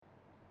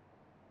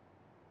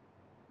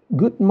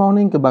Good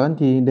morning các bạn anh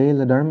chị, đây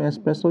là Dharma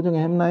Espresso cho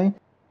ngày hôm nay.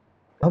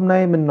 Hôm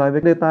nay mình nói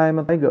về cái đề tài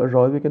mà thầy gỡ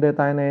rối vì cái đề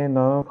tài này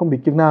nó không biết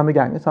chừng nào mới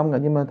gắn xong cả,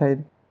 nhưng mà thầy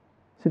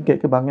xin kể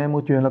các bạn nghe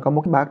một chuyện là có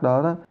một cái bác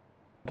đó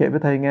kể với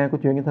thầy nghe câu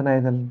chuyện như thế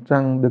này, là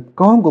rằng đứa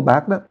con của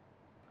bác đó,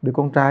 đứa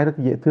con trai rất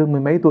dễ thương,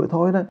 mười mấy tuổi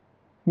thôi đó,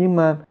 nhưng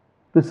mà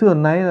từ xưa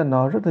đến nay là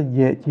nó rất là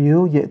dễ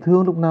chịu, dễ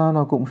thương, lúc nào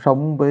nó cũng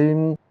sống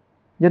với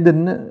gia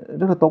đình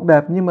rất là tốt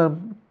đẹp. Nhưng mà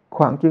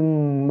khoảng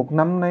chừng một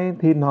năm nay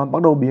thì nó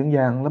bắt đầu biến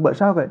dạng. Là bởi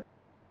sao vậy?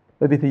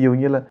 Bởi vì thí dụ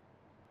như là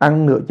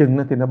ăn nửa chừng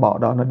thì nó bỏ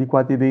đó, nó đi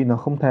qua tivi, nó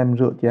không thèm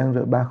rửa chén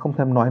rửa bát, không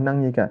thèm nói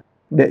năng gì cả,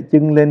 để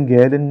chân lên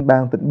ghế lên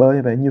bàn tỉnh bơ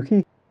như vậy. Nhiều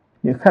khi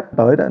những khách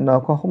tới đó nó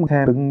không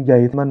thèm đứng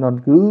dậy mà nó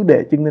cứ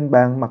để chân lên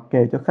bàn, mặc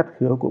kệ cho khách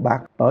khứa của bác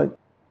tới.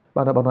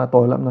 Bà nó bảo là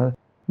tội lắm.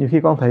 Nhiều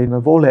khi con thấy nó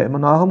vô lễ mà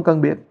nó không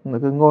cần biết, nó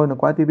cứ ngồi nó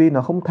qua tivi,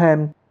 nó không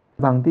thèm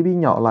vặn tivi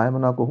nhỏ lại mà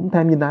nó cũng không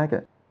thèm nhìn ai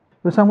cả.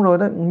 Rồi xong rồi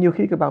đó, nhiều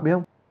khi các bạn biết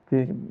không,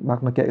 thì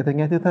bác nó kể cho thầy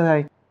nghe, thưa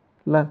thầy,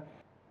 là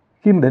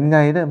khi mà đến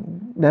ngày đó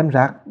đem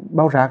rác,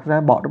 bao rác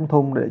ra bỏ trong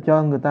thùng để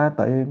cho người ta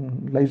tới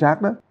lấy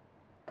rác đó,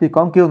 thì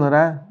con kêu nó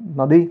ra,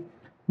 nó đi,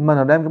 mà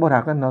nó đem cái bao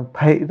rác ra, nó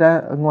thảy ra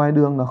ở ngoài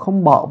đường, nó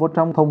không bỏ vào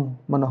trong thùng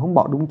mà nó không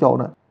bỏ đúng chỗ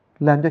nữa,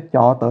 làm cho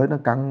chó tới nó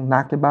cắn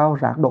nát cái bao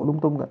rác đổ lung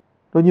tung cả.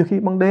 Rồi nhiều khi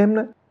ban đêm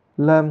đó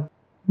là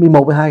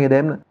 11 12 giờ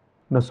đêm đó,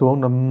 nó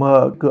xuống nó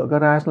mở cửa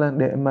garage lên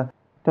để mà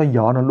cho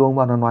gió nó luồn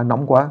vào, nó nói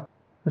nóng quá.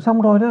 Rồi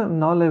xong rồi đó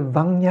nó lại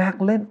văng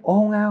nhạc lên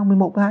ồn ào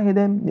 11 2 giờ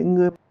đêm. Những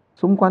người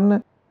xung quanh đó,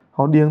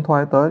 họ điện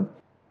thoại tới,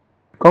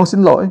 con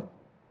xin lỗi,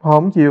 họ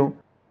không chịu.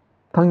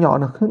 Thằng nhỏ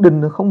nó cứ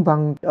định nó không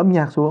văng âm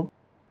nhạc xuống.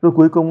 Rồi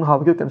cuối cùng họ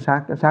kêu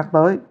cảnh sát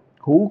tới,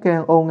 hú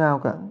keng ồn ào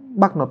cả,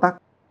 bắt nó tắt.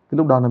 Thì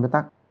lúc đó nó mới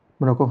tắt,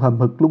 mà nó còn hầm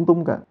hực lung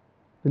tung cả.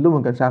 Thì lúc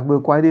mà cảnh sát vừa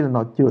quay đi là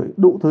nó chửi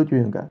đủ thứ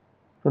chuyện cả,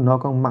 rồi nó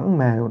còn mắng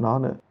mẹ của nó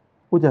nữa.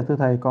 Ôi trời, thưa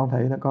thầy, con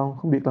thấy là con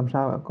không biết làm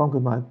sao cả. Con cứ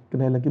nói cái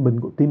này là cái bệnh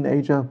của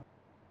teenager,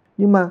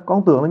 nhưng mà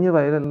con tưởng là như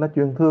vậy là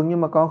chuyện thường,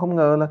 nhưng mà con không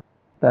ngờ là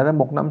tại ra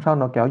một năm sau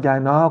nó kéo dài,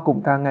 nó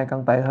cũng càng ngày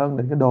càng tệ hơn.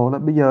 Đến cái độ là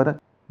bây giờ đó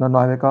nó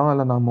nói với con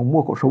là nó muốn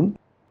mua khẩu súng.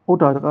 Ôi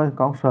trời đất ơi,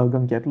 con sợ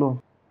gần chết luôn.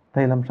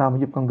 Thầy làm sao mà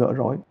giúp con gỡ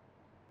rối?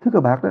 Thưa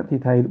các bác đó, thì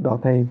thầy lúc đó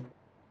thầy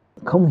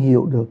không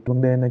hiểu được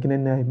vấn đề này, cho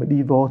nên này mới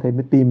đi vô thầy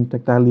mới tìm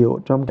tài liệu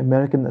trong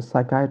American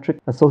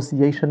Psychiatric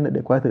Association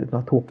để coi thử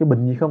nó thuộc cái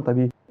bệnh gì không. Tại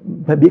vì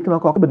phải biết nó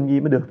có cái bệnh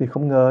gì mới được. Thì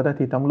không ngờ đó,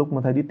 thì trong lúc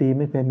mà thầy đi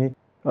tìm thầy mới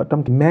ở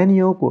trong cái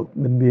manual của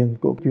bệnh viện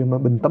của chuyện mà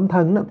bệnh tâm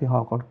thần đó, thì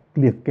họ có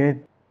liệt kê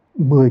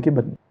 10 cái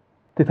bệnh.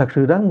 Thì thật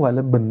sự đó gọi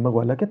là bệnh, mà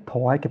gọi là cái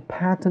thói, cái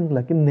pattern,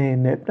 là cái nề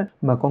nếp đó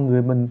mà con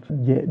người mình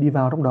dễ đi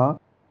vào trong đó.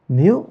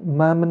 Nếu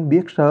mà mình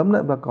biết sớm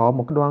đó, và có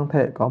một cái đoàn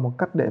thể, có một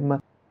cách để mà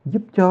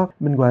giúp cho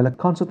mình, gọi là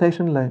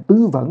consultation, là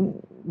tư vấn,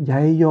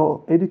 dạy dỗ,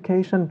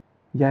 education,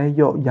 dạy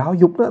dỗ, giáo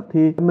dục đó,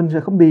 thì mình sẽ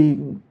không bị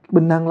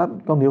bệnh nặng lắm.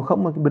 Còn nếu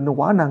không mà cái bệnh nó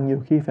quá nặng, nhiều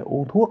khi phải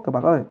uống thuốc các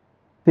bạn ơi.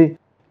 Thì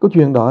câu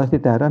chuyện đó thì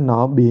tại ra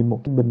nó bị một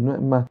cái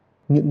bệnh mà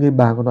những người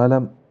bạn của nó là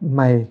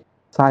mày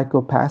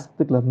psychopath,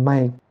 tức là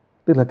mày,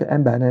 tức là cái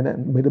em bé này,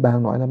 mấy đứa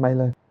bạn nói là mày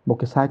là một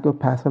cái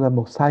psychopath, hay là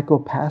một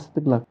psychopath,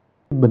 tức là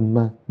bệnh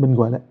mà mình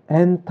gọi là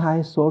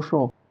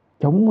anti-social,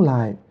 chống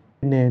lại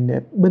nề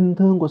nếp bình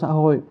thường của xã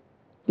hội.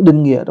 Cái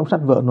định nghĩa trong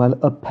sách vở nói là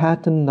a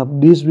pattern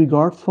of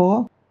disregard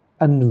for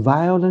and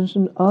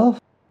violation of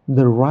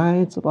the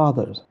rights of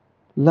others,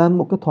 là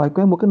một cái thói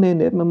quen, một cái nề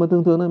nếp mà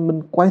thường thường là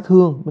mình quay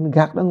thường, mình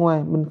gạt ra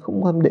ngoài, mình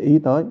không thèm để ý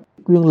tới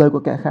quyền lợi của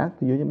kẻ khác.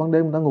 Ví dụ như ban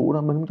đêm người ta ngủ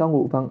rồi mình không cho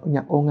ngủ và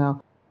nhạc ồn ào,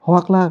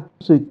 hoặc là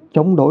sự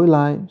chống đối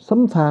lại,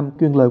 xâm phạm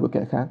quyền lợi của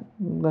kẻ khác.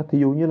 Thí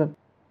dụ như là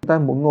người ta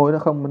muốn ngồi đó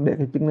không, mình để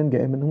cái chân lên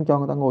ghế, mình không cho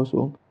người ta ngồi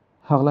xuống,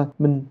 hoặc là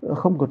mình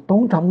không có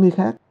tôn trọng người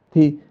khác.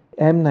 Thì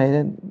em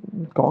này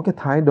có cái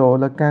thái độ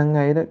là càng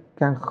ngày đó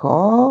càng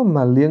khó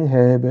mà liên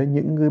hệ với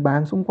những người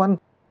bạn xung quanh,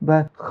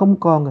 và không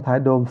còn cái thái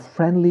độ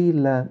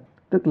friendly, là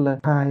rất là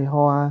hài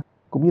hòa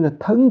cũng như là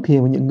thân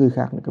thiện với những người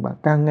khác nữa các bạn.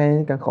 Càng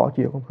ngày càng khó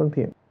chịu, không thân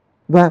thiện.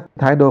 Và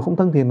thái độ không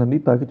thân thiện là đi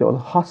tới cái chỗ là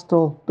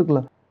hostile, tức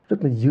là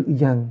rất là dữ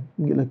dằn,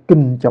 nghĩa là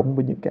kình trọng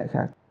với những kẻ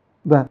khác.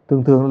 Và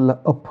thường thường là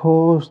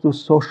opposed to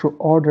social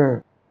order,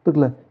 tức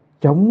là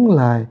chống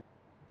lại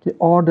cái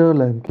order,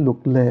 là cái luật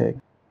lệ,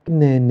 cái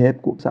nề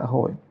nếp của xã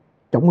hội,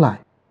 chống lại.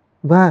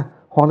 Và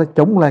hoặc là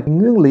chống lại cái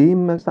nguyên lý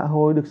mà xã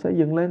hội được xây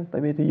dựng lên.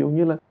 Tại vì ví dụ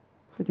như là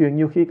cái chuyện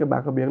nhiều khi các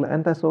bạn có biết là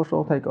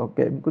anti-social, thầy có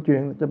kể một cái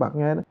chuyện cho bạn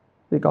nghe đó.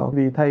 Thì có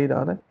vị thầy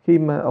đó đấy, khi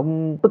mà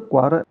ông tức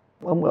quá đó,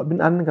 ông ở bên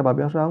Anh, các bạn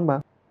biết sao không bà?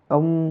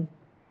 Ông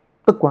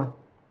tức quá,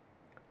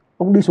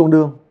 ông đi xuống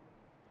đường,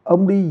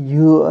 ông đi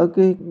giữa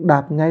cái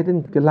đạp ngay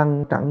trên cái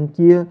lằn trắng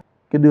chia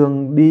cái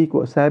đường đi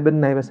của xe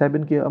bên này và xe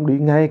bên kia, ông đi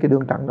ngay cái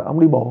đường trắng đó, ông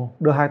đi bộ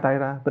đưa hai tay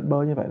ra tịt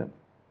bơ như vậy đó.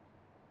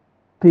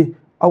 Thì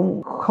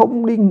ông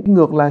không đi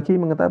ngược lại khi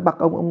mà người ta bắt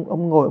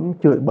ông ngồi ông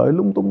chửi bới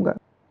lung tung cả.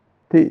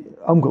 Thì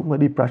ông cũng là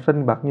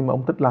depression bạc, nhưng mà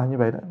ông thích làm như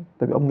vậy đó.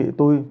 Tại vì ông nghĩ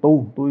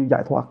tôi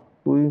giải thoát,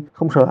 tôi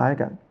không sợ ai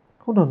cả.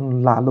 Không được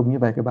lạ lùng như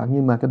vậy các bạn.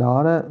 Nhưng mà cái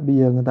đó đó, bây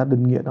giờ người ta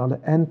định nghĩa đó là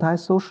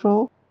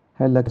anti-social,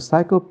 hay là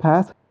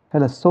psychopath,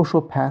 hay là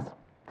sociopath.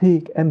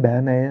 Thì em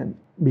bé này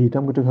bị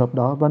trong cái trường hợp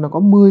đó, và nó có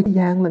 10 cái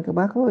dạng lần các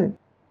bác ơi.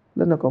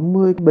 Là nó có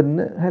 10 cái bệnh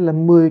hay là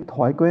 10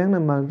 thói quen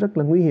này mà rất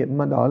là nguy hiểm,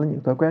 mà đó là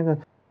những thói quen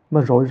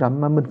mà rối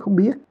rắm mà mình không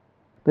biết.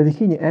 Tại vì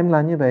khi những em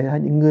làm như vậy hay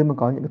những người mà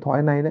có những cái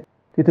thói này đấy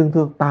thì thường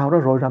thường tạo ra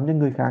rối rắm cho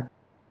người khác.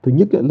 Thứ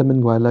nhất là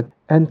mình gọi là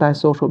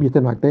anti-social, bây giờ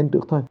thầy nói tên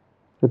trước thôi,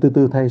 rồi từ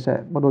từ thầy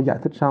sẽ bắt đầu giải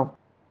thích sau.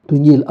 Thứ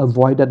nhì là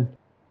avoidant,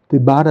 thứ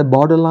ba là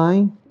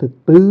borderline, thứ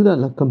tư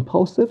là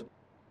compulsive,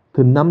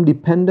 thứ năm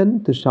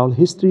dependent, thứ sáu là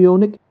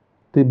histrionic,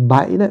 thứ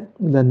bảy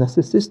là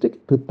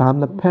narcissistic, thứ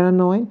tám là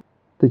paranoid,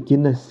 thứ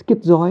chín là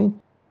schizoid,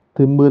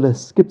 thứ 10 là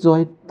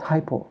schizoid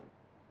type.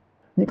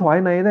 Những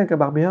thói này đấy các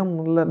bạn biết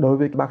không, là đối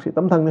với các bác sĩ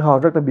tâm thần thì họ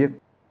rất là biết,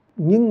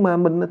 nhưng mà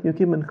mình nhiều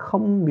khi mình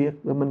không biết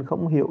và mình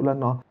không hiểu là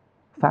nó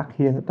phát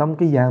hiện trong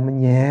cái dạng mà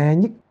nhẹ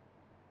nhất,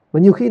 và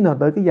nhiều khi nó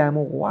tới cái dạng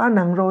mà quá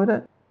nặng rồi đó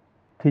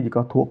thì chỉ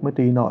có thuốc mới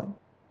trị nổi,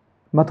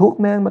 mà thuốc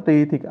men mà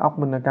trị thì cái óc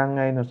mình là càng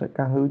ngày nó sẽ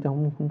càng hư chứ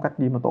không cách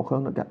gì mà tốt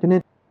hơn nữa cả. Cho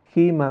nên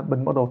khi mà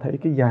mình bắt đầu thấy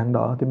cái dạng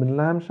đó thì mình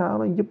làm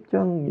sao để giúp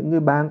cho những người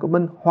bạn của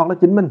mình hoặc là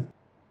chính mình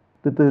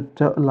từ từ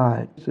trở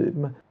lại sự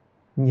mà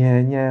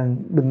nhẹ nhàng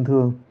bình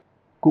thường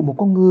của một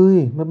con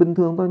người mà bình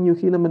thường thôi. Nhiều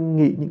khi là mình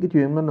nghĩ những cái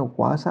chuyện mà nó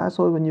quá xa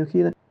xôi, và nhiều khi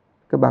là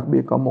các bạn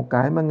biết có một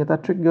cái mà người ta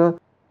trigger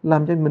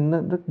làm cho mình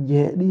rất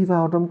dễ đi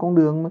vào trong con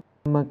đường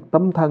mà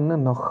tâm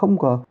thần nó không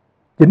có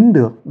chính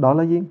được. Đó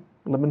là gì?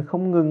 Là mình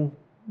không ngừng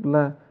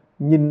là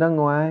nhìn ra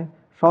ngoài,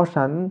 so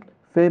sánh,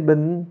 phê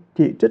bình,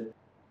 chỉ trích.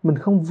 Mình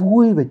không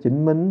vui về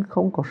chính mình,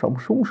 không có sống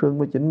sung sướng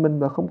với chính mình,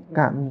 và không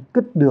cảm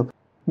kích được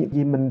những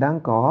gì mình đang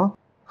có,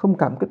 không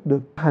cảm kích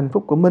được hạnh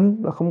phúc của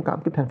mình và không cảm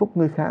kích hạnh phúc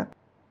người khác,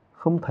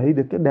 không thấy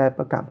được cái đẹp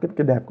và cảm kích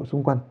cái đẹp của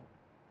xung quanh.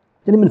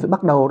 Cho nên mình phải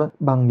bắt đầu đó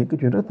bằng những cái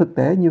chuyện rất thực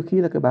tế. Nhiều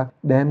khi là các bạn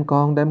đem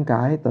con đem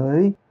cái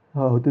tới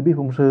hội từ bi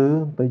phụng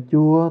sự, tới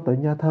chùa, tới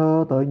nhà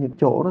thờ, tới những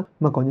chỗ đó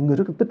mà có những người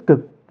rất là tích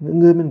cực, những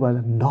người mình gọi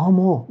là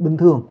normal, bình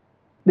thường,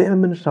 để mà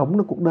mình sống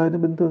được cuộc đời nó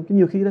bình thường. Cái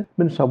nhiều khi đó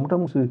mình sống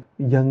trong sự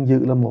giận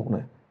dữ là một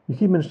này, nhiều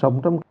khi mình sống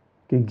trong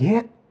cái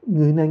ghét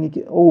người này người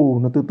kia,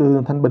 nó từ từ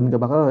nó thành bệnh các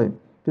bạn ơi.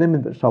 Cho nên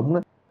mình phải sống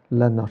đó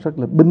là nó rất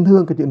là bình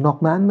thường, cái chữ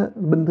normal đó,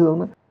 bình thường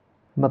đó.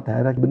 Mà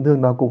thế ra bình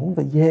thường đó cũng không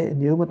phải dễ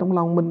nếu mà trong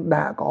lòng mình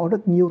đã có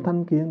rất nhiều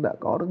thành kiến, đã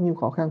có rất nhiều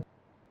khó khăn.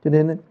 Cho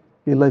nên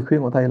cái lời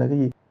khuyên của thầy là cái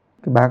gì?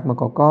 Cái bác mà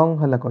có con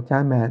hay là có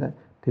cha mẹ đó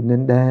thì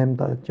nên đem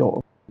tới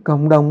chỗ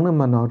cộng đồng đó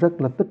mà nó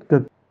rất là tích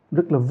cực,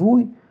 rất là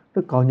vui,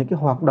 rất có những cái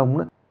hoạt động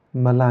đó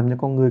mà làm cho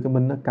con người của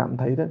mình nó cảm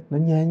thấy đó nó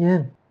nhẹ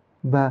nhàng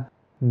và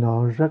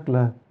nó rất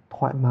là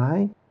thoải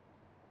mái.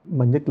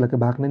 Mà nhất là các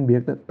bạn nên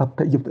biết đó, tập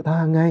thể dục thể thao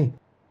hàng ngày,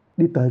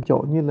 đi tới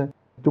chỗ như là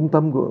trung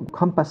tâm của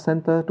Compass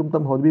Center, trung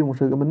tâm hội viên một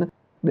sự của mình đó,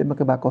 để mà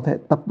các bạn có thể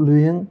tập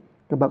luyện,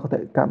 các bạn có thể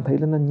cảm thấy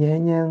là nó nhẹ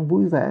nhàng,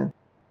 vui vẻ,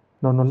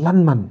 nó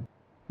lành mạnh.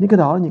 Những cái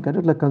đó là những cái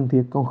rất là cần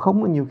thiết. Còn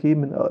không là nhiều khi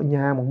mình ở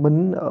nhà một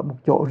mình, ở một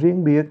chỗ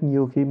riêng biệt,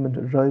 nhiều khi mình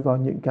sẽ rơi vào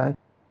những cái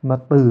mà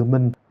từ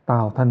mình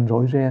tạo thành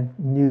rối ren,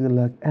 như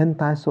là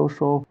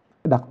anti-social,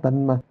 đặc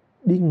tính mà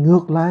đi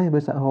ngược lại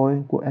với xã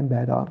hội của em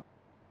bé đó.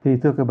 Thì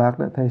thưa các bạn,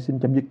 thầy xin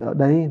chấm dứt ở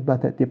đây và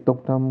thầy tiếp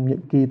tục trong những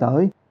kỳ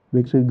tới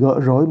việc sự gỡ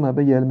rối, mà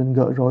bây giờ là mình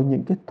gỡ rối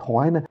những cái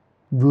thói này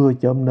vừa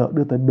chậm nợ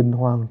đưa tới bình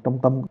hoàng trong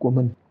tâm của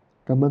mình.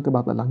 Cảm ơn các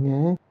bạn đã lắng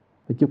nghe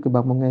và chúc các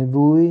bạn một ngày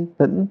vui,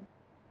 tĩnh